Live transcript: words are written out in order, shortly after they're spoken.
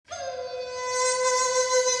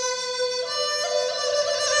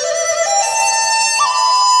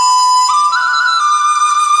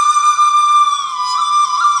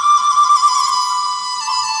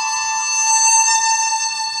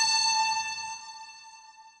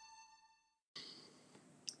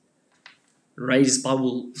Raised by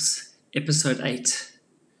Wolves, Episode 8.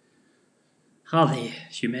 Hi there,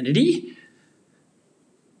 humanity.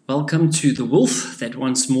 Welcome to The Wolf That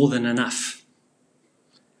Wants More Than Enough.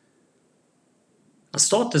 I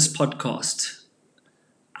start this podcast,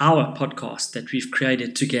 our podcast that we've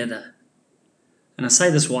created together. And I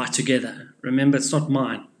say this why together. Remember, it's not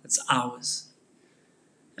mine, it's ours.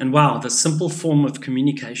 And wow, the simple form of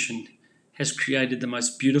communication has created the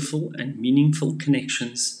most beautiful and meaningful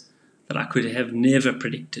connections that I could have never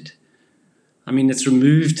predicted. I mean, it's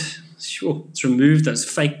removed those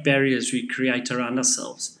fake barriers we create around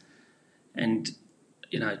ourselves. And,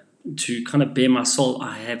 to kind of bare my soul,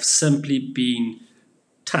 I have simply been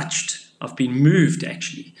touched. I've been moved,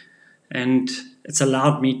 actually. And it's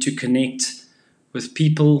allowed me to connect with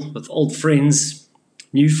people, with old friends,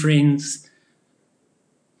 new friends,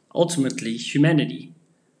 ultimately humanity.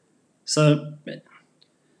 So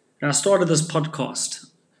I started this podcast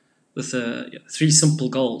with three simple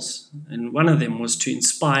goals. And one of them was to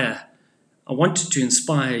inspire. I wanted to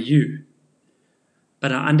inspire you,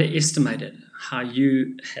 but I underestimated how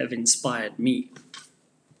you have inspired me.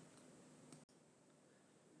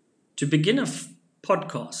 To begin a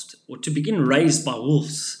podcast, or to begin Raised by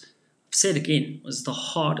Wolves, I've said again, was the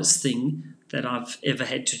hardest thing that I've ever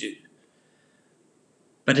had to do.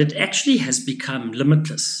 But it actually has become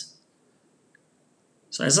limitless.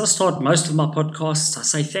 So as I start most of my podcasts, I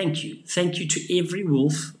say thank you. Thank you to every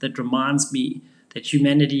wolf that reminds me that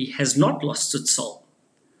humanity has not lost its soul.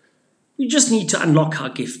 We just need to unlock our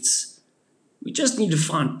gifts. We just need to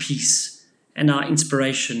find peace, and our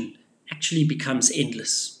inspiration actually becomes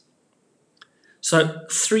endless. So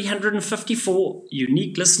 354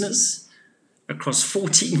 unique listeners across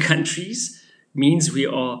 14 countries means we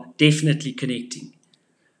are definitely connecting.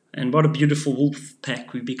 And what a beautiful wolf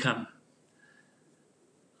pack we become.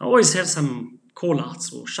 I always have some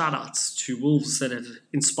call-outs or shout-outs to wolves that have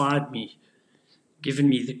inspired me, given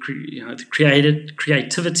me the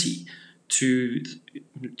creativity to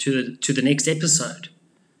the next episode.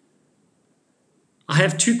 I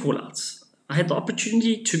have two call-outs. I had the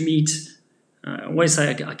opportunity to meet. I always say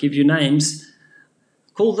I give you names.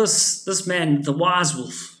 Call this man the wise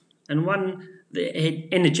wolf, and one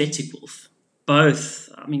the energetic wolf. Both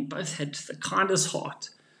had the kindest heart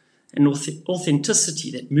and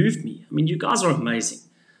authenticity that moved me. I mean, you guys are amazing.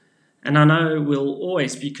 And I know we'll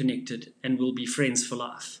always be connected and we'll be friends for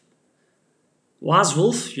life. Wise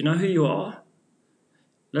Wolf, you know who you are.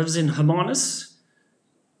 Lives in Hermanus.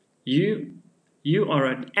 You are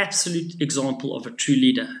an absolute example of a true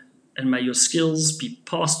leader. And may your skills be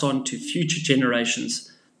passed on to future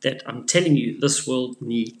generations that I'm telling you this world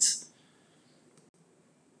needs.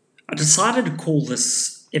 I decided to call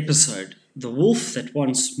this episode The Wolf That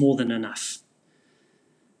Wants More Than Enough.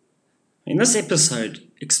 In this episode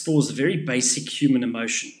explores a very basic human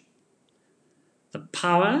emotion, the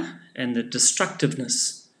power and the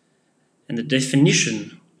destructiveness and the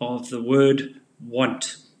definition of the word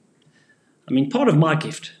want. I mean, part of my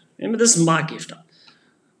gift, remember this is my gift.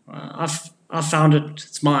 I found it,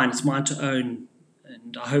 it's mine to own,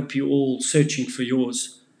 and I hope you're all searching for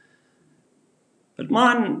yours. But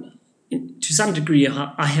mine, to some degree,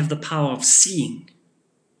 I have the power of seeing.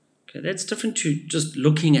 Okay, that's different to just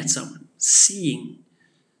looking at someone. Seeing.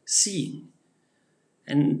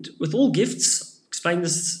 And with all gifts, explain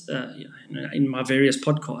this in my various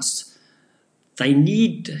podcasts, they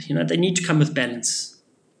need to come with balance.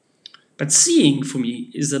 But seeing, for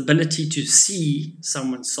me, is the ability to see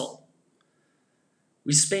someone's soul.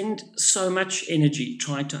 We spend so much energy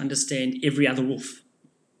trying to understand every other wolf.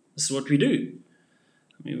 This is what we do.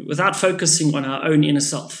 Without focusing on our own inner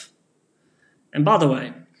self. And by the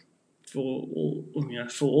way, for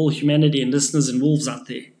all humanity and listeners and wolves out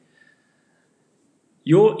there,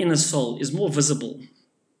 your inner soul is more visible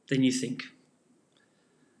than you think.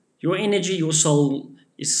 Your energy, your soul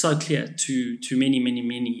is so clear to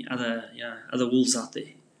many other wolves out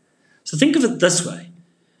there. So think of it this way.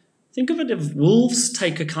 Think of it if wolves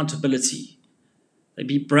take accountability. They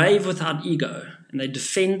be brave without ego, and they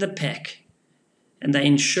defend the pack, and they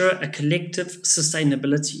ensure a collective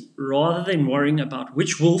sustainability rather than worrying about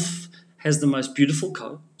which wolf has the most beautiful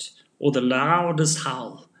coat or the loudest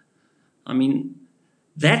howl. I mean,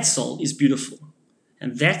 that soul is beautiful,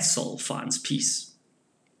 and that soul finds peace.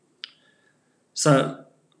 So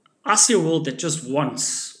I see a world that just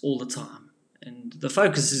wants all the time, and the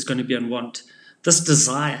focus is going to be on want, this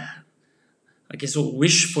desire, I guess, or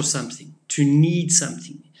wish for something, to need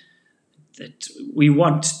something that we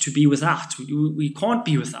want to be without. We can't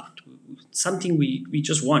be without. Something we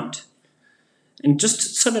just want. And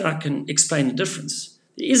just so that I can explain the difference,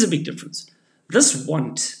 there is a big difference. This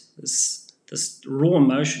want, this this raw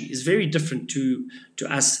emotion, is very different to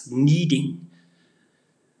us needing.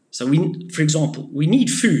 So for example, we need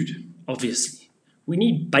food, obviously. We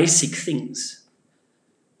need basic things.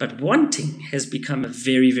 But wanting has become a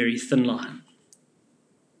very, very thin line.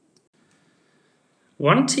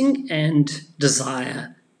 Wanting and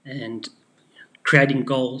desire and creating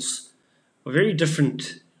goals are very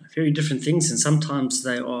different things, and sometimes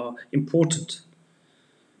they are important.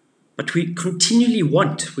 But we continually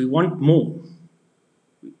want. We want more.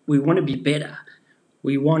 We want to be better.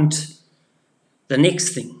 We want the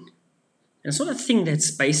next thing. And it's not a thing that's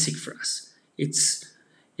basic for us. It's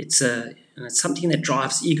something that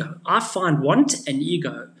drives ego. I find want and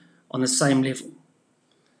ego on the same level,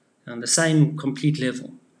 on the same complete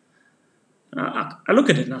level. I look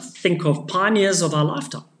at it and I think of pioneers of our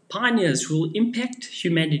lifetime. Pioneers who will impact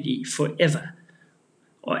humanity forever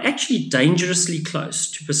are actually dangerously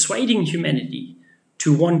close to persuading humanity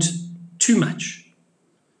to want too much.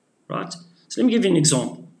 Right? So let me give you an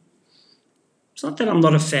example. It's not that I'm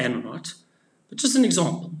not a fan or not, but just an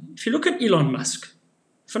example. If you look at Elon Musk,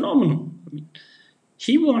 phenomenal. I mean,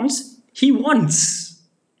 he wants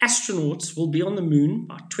astronauts will be on the moon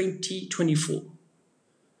by 2024.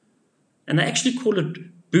 And they actually call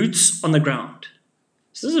it boots on the ground.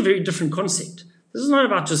 So this is a very different concept. This is not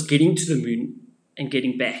about just getting to the moon and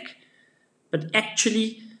getting back, but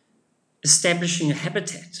actually establishing a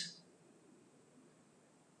habitat.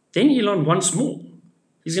 Then Elon wants more.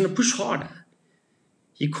 He's going to push harder.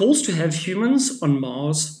 He calls to have humans on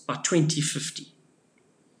Mars by 2050.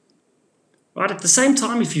 Right, at the same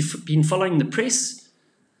time, if you've been following the press,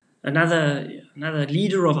 another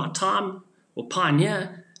leader of our time, or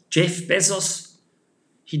pioneer, Jeff Bezos,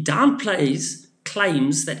 he downplays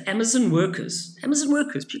claims that Amazon workers,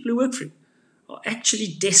 people who work for him, are actually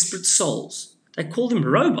desperate souls. They call them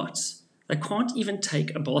robots. They can't even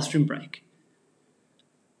take a bathroom break.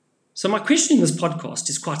 So my question in this podcast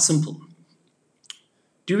is quite simple.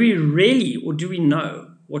 Do we really, or do we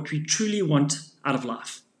know what we truly want out of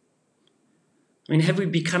life? I mean, have we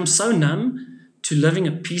become so numb to living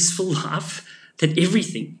a peaceful life that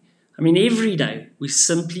every day we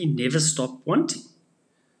simply never stop wanting?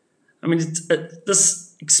 I mean,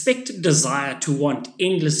 this expected desire to want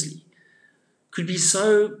endlessly could be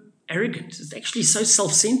so arrogant. It's actually so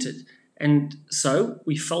self-centered. And so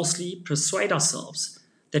we falsely persuade ourselves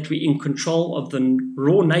that we're in control of the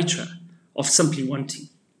raw nature of simply wanting.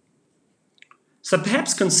 So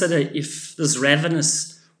perhaps consider if this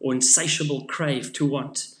ravenous or insatiable crave to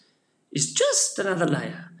want is just another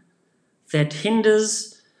layer that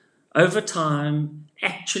hinders, over time,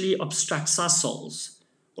 actually obstructs our souls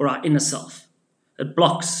or our inner self. It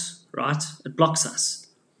blocks, right? It blocks us.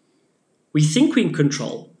 We think we're in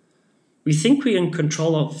control. We think we're in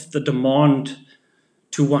control of the demand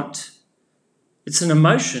to want. It's an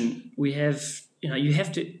emotion we have, you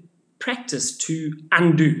have to practice to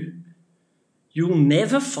undo. You'll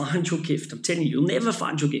never find your gift. I'm telling you, you'll never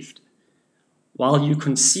find your gift while you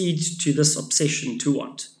concede to this obsession to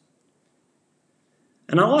want.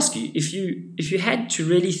 And I ask you, if you had to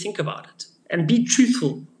really think about it and be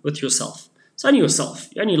truthful with yourself, it's only yourself,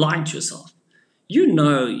 you're only lying to yourself. You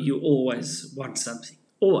know you always want something,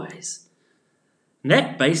 always. And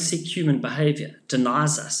that basic human behavior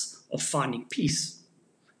denies us of finding peace.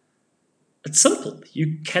 It's simple.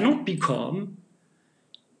 You cannot be calm.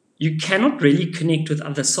 You cannot really connect with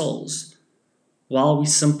other souls while we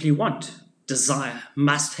simply want, desire,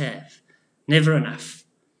 must have, never enough.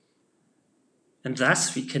 And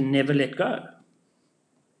thus we can never let go.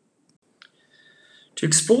 To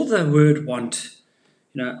explore the word want,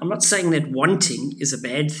 I'm not saying that wanting is a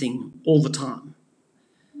bad thing all the time.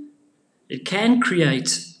 It can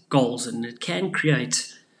create goals and it can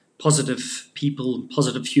create positive people and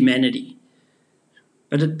positive humanity.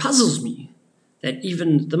 But it puzzles me that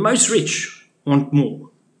even the most rich want more.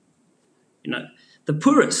 The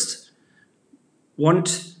poorest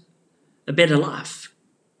want a better life.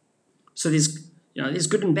 So there's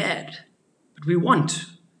good and bad, but we want.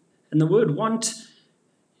 And the word want,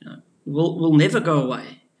 will never go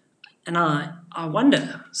away. And I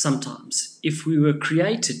wonder sometimes if we were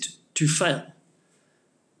created to fail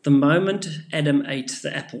the moment Adam ate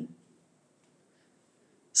the apple.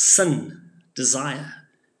 Sin, desire,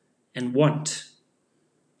 and want,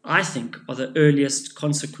 I think, are the earliest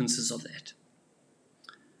consequences of that.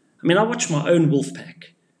 I watch my own wolf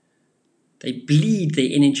pack. They bleed their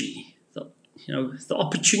energy, the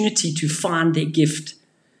opportunity to find their gift.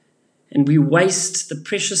 And we waste the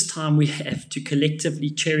precious time we have to collectively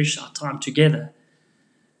cherish our time together.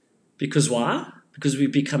 Because why? Because we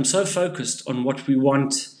become so focused on what we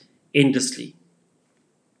want endlessly.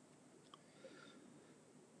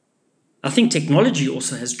 I think technology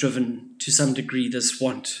also has driven to some degree this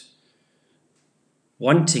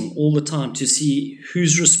wanting all the time to see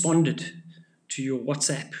who's responded to your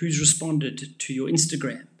WhatsApp, who's responded to your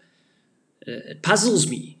Instagram. It puzzles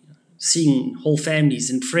me seeing whole families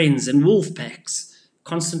and friends and wolf packs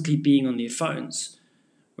constantly being on their phones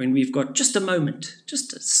when we've got just a moment,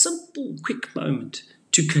 just a simple, quick moment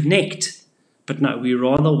to connect. But no, we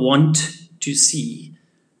rather want to see,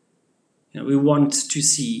 we want to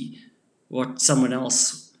see what someone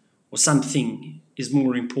else or something is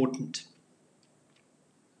more important.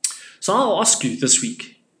 So I'll ask you this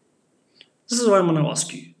week. This is what I'm going to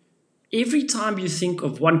ask you. Every time you think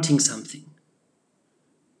of wanting something,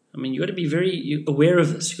 you've got to be very aware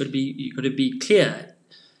of this. You've got to be clear.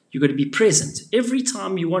 You've got to be present. Every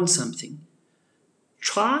time you want something,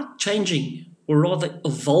 try changing or rather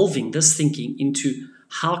evolving this thinking into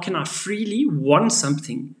how can I freely want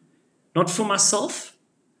something, not for myself,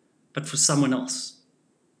 but for someone else.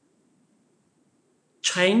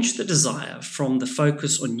 Change the desire from the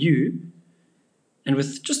focus on you and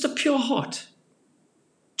with just a pure heart,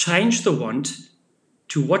 change the want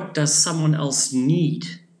to what does someone else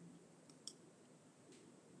need.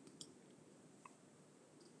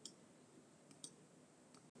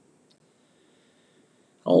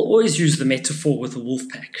 I'll always use the metaphor with a wolf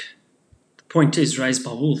pack. The point is raised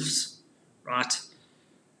by wolves, right?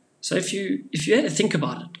 So if you had to think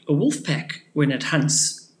about it, a wolf pack, when it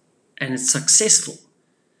hunts and it's successful,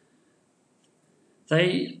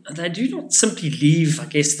 they do not simply leave,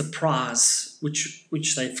 the prize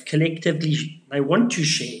which they've collectively, they want to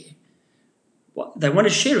share. They want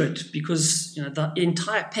to share it because the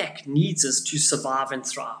entire pack needs us to survive and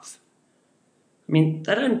thrive. They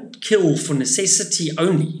don't kill for necessity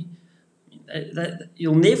only.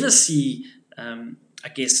 You'll never see,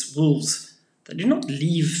 wolves. They do not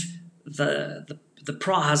leave the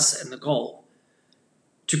prize and the goal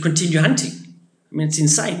to continue hunting. It's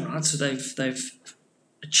insane, right? So they've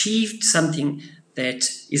achieved something that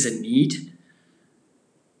is a need,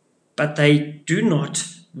 but they do not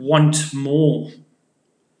want more.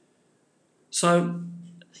 So,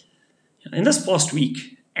 in this past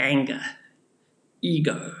week, anger,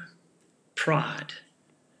 ego, pride,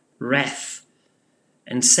 wrath,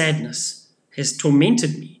 and sadness has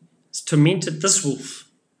tormented me. It's tormented this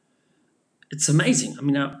wolf. It's amazing.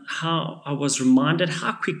 How I was reminded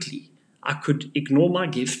how quickly I could ignore my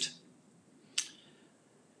gift,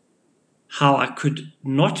 how I could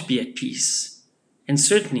not be at peace, and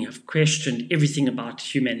certainly I've questioned everything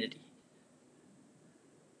about humanity.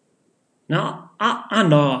 Now, I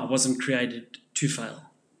know I wasn't created to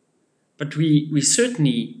fail, but we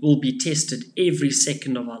certainly will be tested every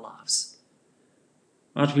second of our lives.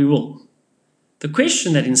 Right, we will. The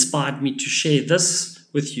question that inspired me to share this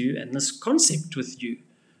with you and this concept with you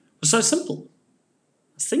was so simple.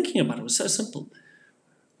 I was thinking about it, was so simple.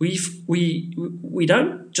 We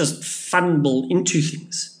don't just fumble into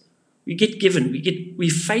things. We get given, we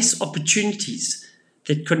face opportunities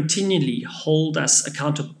that continually hold us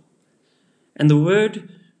accountable. And the word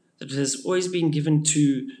that has always been given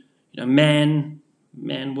to man,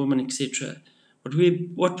 woman, etc.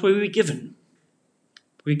 What were we given?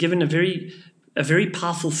 We're given a very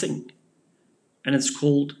powerful thing, and it's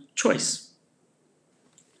called choice.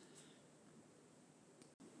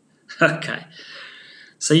 Okay.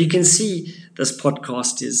 So you can see this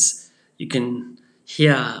podcast you can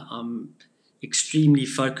hear I'm extremely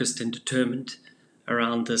focused and determined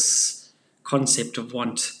around this concept of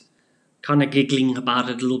want, kind of giggling about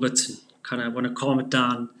it a little bit and kind of want to calm it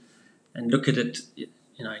down and look at it,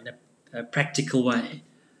 in a practical way.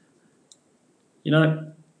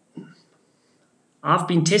 I've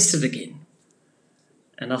been tested again,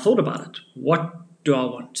 and I thought about it. What do I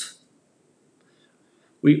want?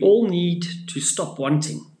 We all need to stop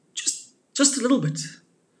wanting, just a little bit.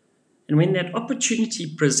 And when that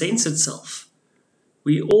opportunity presents itself,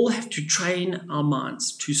 we all have to train our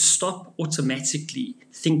minds to stop automatically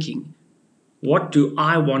thinking, what do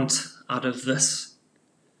I want out of this?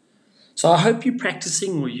 So I hope you're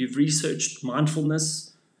practicing or you've researched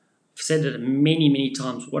mindfulness. I've said it many, many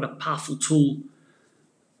times, what a powerful tool.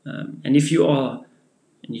 And if you are,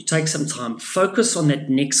 and you take some time, focus on that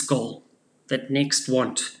next goal, that next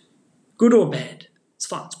want, good or bad. It's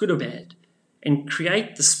fine, it's good or bad. And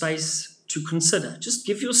create the space to consider. Just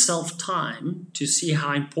give yourself time to see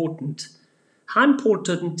how important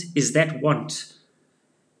is that want.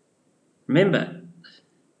 Remember,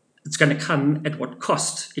 it's going to come at what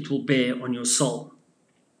cost it will bear on your soul.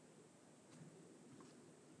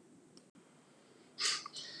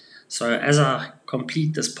 So as I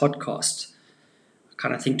complete this podcast, I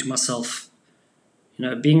kind of think to myself,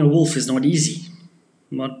 Being a wolf is not easy.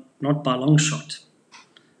 Not by a long shot.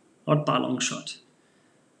 Not by a long shot.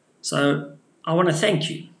 So I want to thank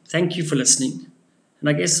you. Thank you for listening. And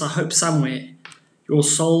I guess I hope somewhere your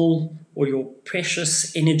soul or your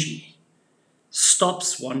precious energy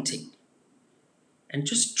stops wanting and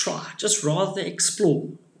just try, just rather explore.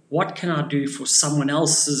 What can I do for someone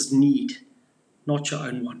else's need, not your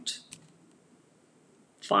own want?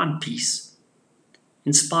 Find peace,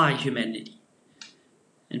 inspire humanity,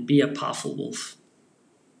 and be a powerful wolf.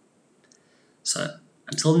 So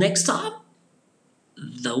until next time,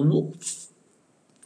 the wolf.